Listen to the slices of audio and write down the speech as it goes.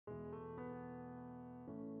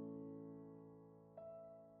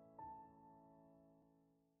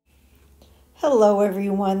Hello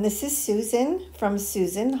everyone, this is Susan from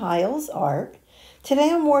Susan Hiles Art.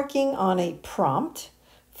 Today I'm working on a prompt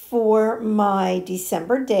for my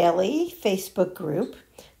December Daily Facebook group.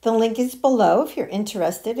 The link is below if you're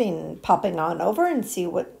interested in popping on over and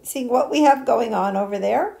seeing what we have going on over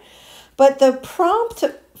there. But the prompt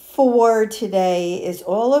for today is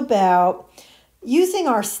all about using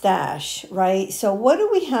our stash, right? So what do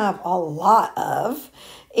we have a lot of?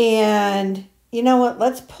 And you know what?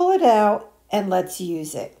 Let's pull it out and let's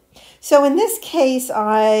use it. So in this case,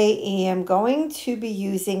 I am going to be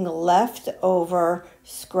using leftover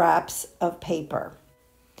scraps of paper.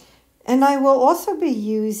 And I will also be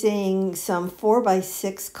using some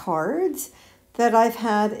 4x6 cards that I've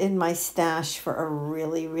had in my stash for a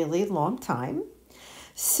really long time.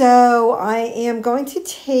 So I am going to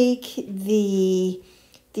take the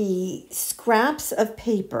scraps of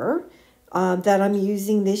paper that I'm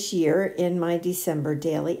using this year in my December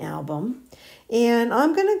daily album. And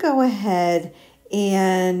I'm going to go ahead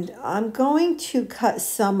and I'm going to cut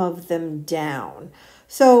some of them down.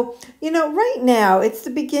 So, right now it's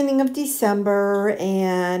the beginning of December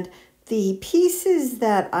and the pieces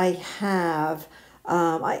that I have,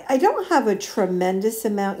 I don't have a tremendous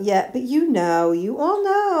amount yet, but you all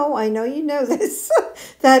know, I know you know this,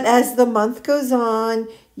 that as the month goes on,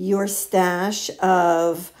 your stash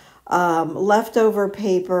of leftover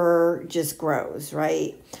paper just grows,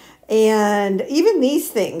 right? And even these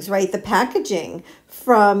things, right? The packaging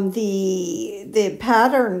from the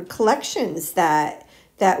pattern collections that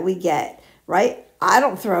we get, right? I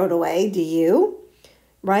don't throw it away, do you?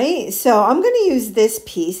 Right? So I'm going to use this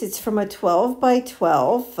piece. It's from a 12 by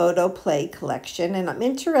 12 photo play collection, and I'm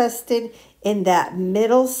interested in that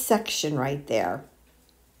middle section right there.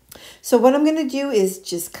 So what I'm going to do is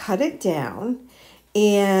just cut it down,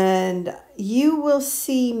 and you will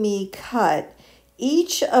see me cut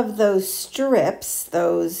each of those strips,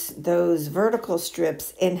 those vertical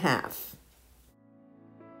strips, in half.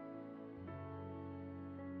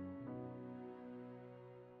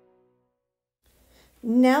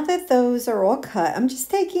 Now that those are all cut, I'm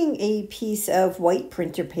just taking a piece of white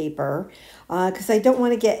printer paper because I don't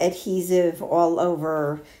want to get adhesive all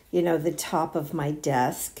over, the top of my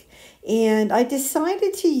desk. And I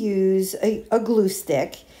decided to use a glue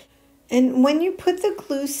stick. And when you put the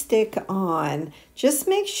glue stick on, just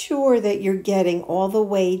make sure that you're getting all the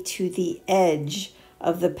way to the edge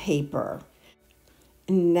of the paper.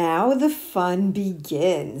 Now the fun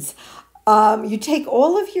begins. You take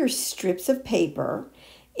all of your strips of paper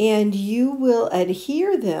and you will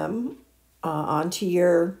adhere them onto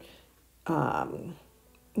your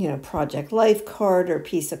Project Life card or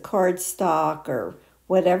piece of cardstock or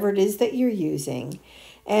whatever it is that you're using.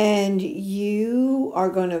 And you are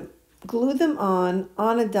going to glue them on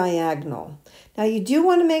a diagonal. Now you do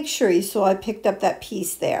want to make sure, you saw I picked up that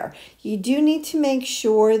piece there. You do need to make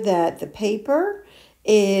sure that the paper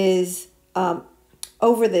is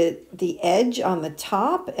over the edge on the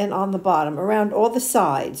top and on the bottom, around all the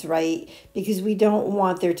sides, right? Because we don't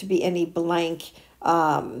want there to be any blank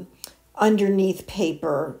underneath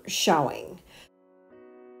paper showing.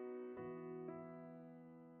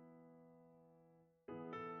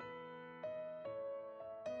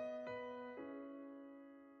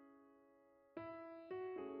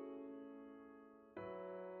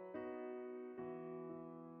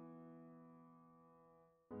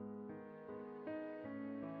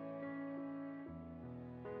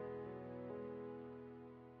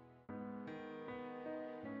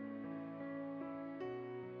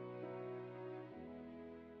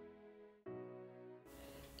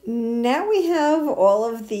 Now we have all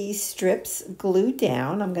of these strips glued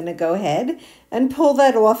down. I'm going to go ahead and pull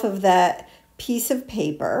that off of that piece of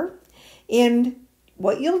paper. And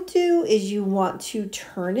what you'll do is you want to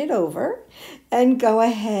turn it over and go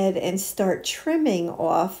ahead and start trimming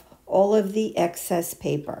off all of the excess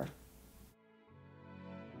paper.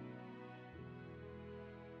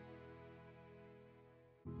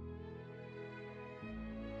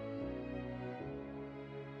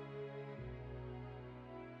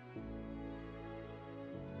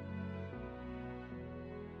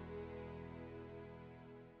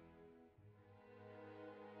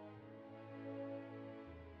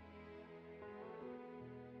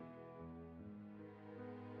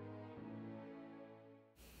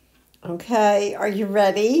 Okay, are you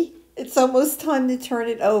ready? It's almost time to turn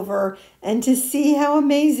it over and to see how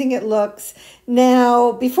amazing it looks.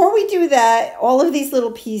 Now, before we do that, all of these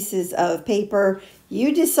little pieces of paper,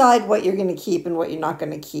 you decide what you're going to keep and what you're not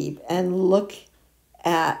going to keep. And look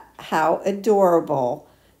at how adorable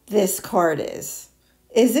this card is.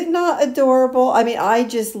 Is it not adorable? I mean, I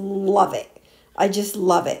just love it. I just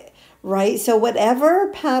love it. right? So whatever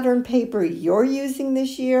pattern paper you're using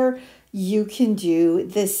this year, you can do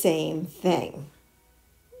the same thing.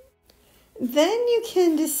 Then you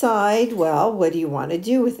can decide, well, what do you want to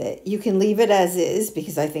do with it? You can leave it as is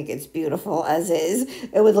because I think it's beautiful as is.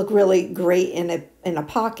 It would look really great in a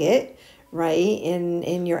pocket, right?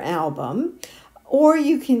 In your album. Or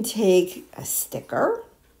you can take a sticker.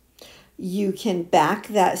 You can back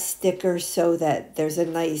that sticker so that there's a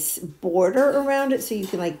nice border around it. So you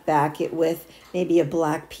can like back it with maybe a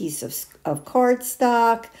black piece of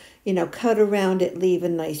cardstock, cut around it, leave a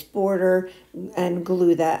nice border, and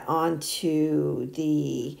glue that onto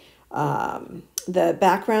the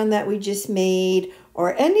background that we just made,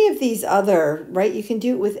 or any of these other, right? You can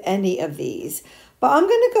do it with any of these. But I'm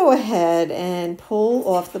going to go ahead and pull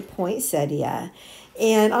off the poinsettia.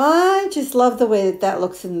 And I just love the way that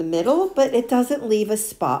looks in the middle, but it doesn't leave a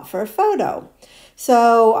spot for a photo.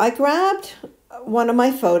 So I grabbed one of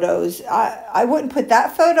my photos. I wouldn't put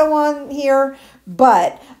that photo on here,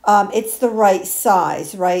 but it's the right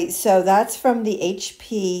size, right? So that's from the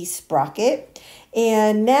HP Sprocket.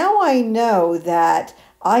 And now I know that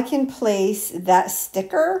I can place that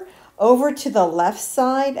sticker over to the left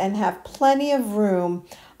side and have plenty of room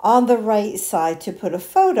on the right side to put a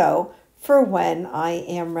photo for when I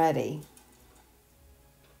am ready.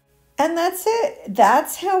 And that's it.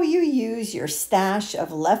 That's how you use your stash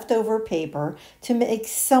of leftover paper to make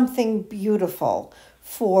something beautiful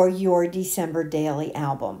for your December daily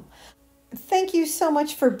album. Thank you so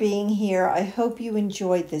much for being here. I hope you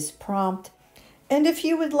enjoyed this prompt. And if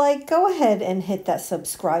you would like, go ahead and hit that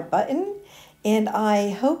subscribe button. And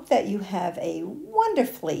I hope that you have a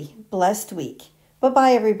wonderfully blessed week.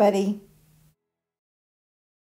 Bye-bye, everybody.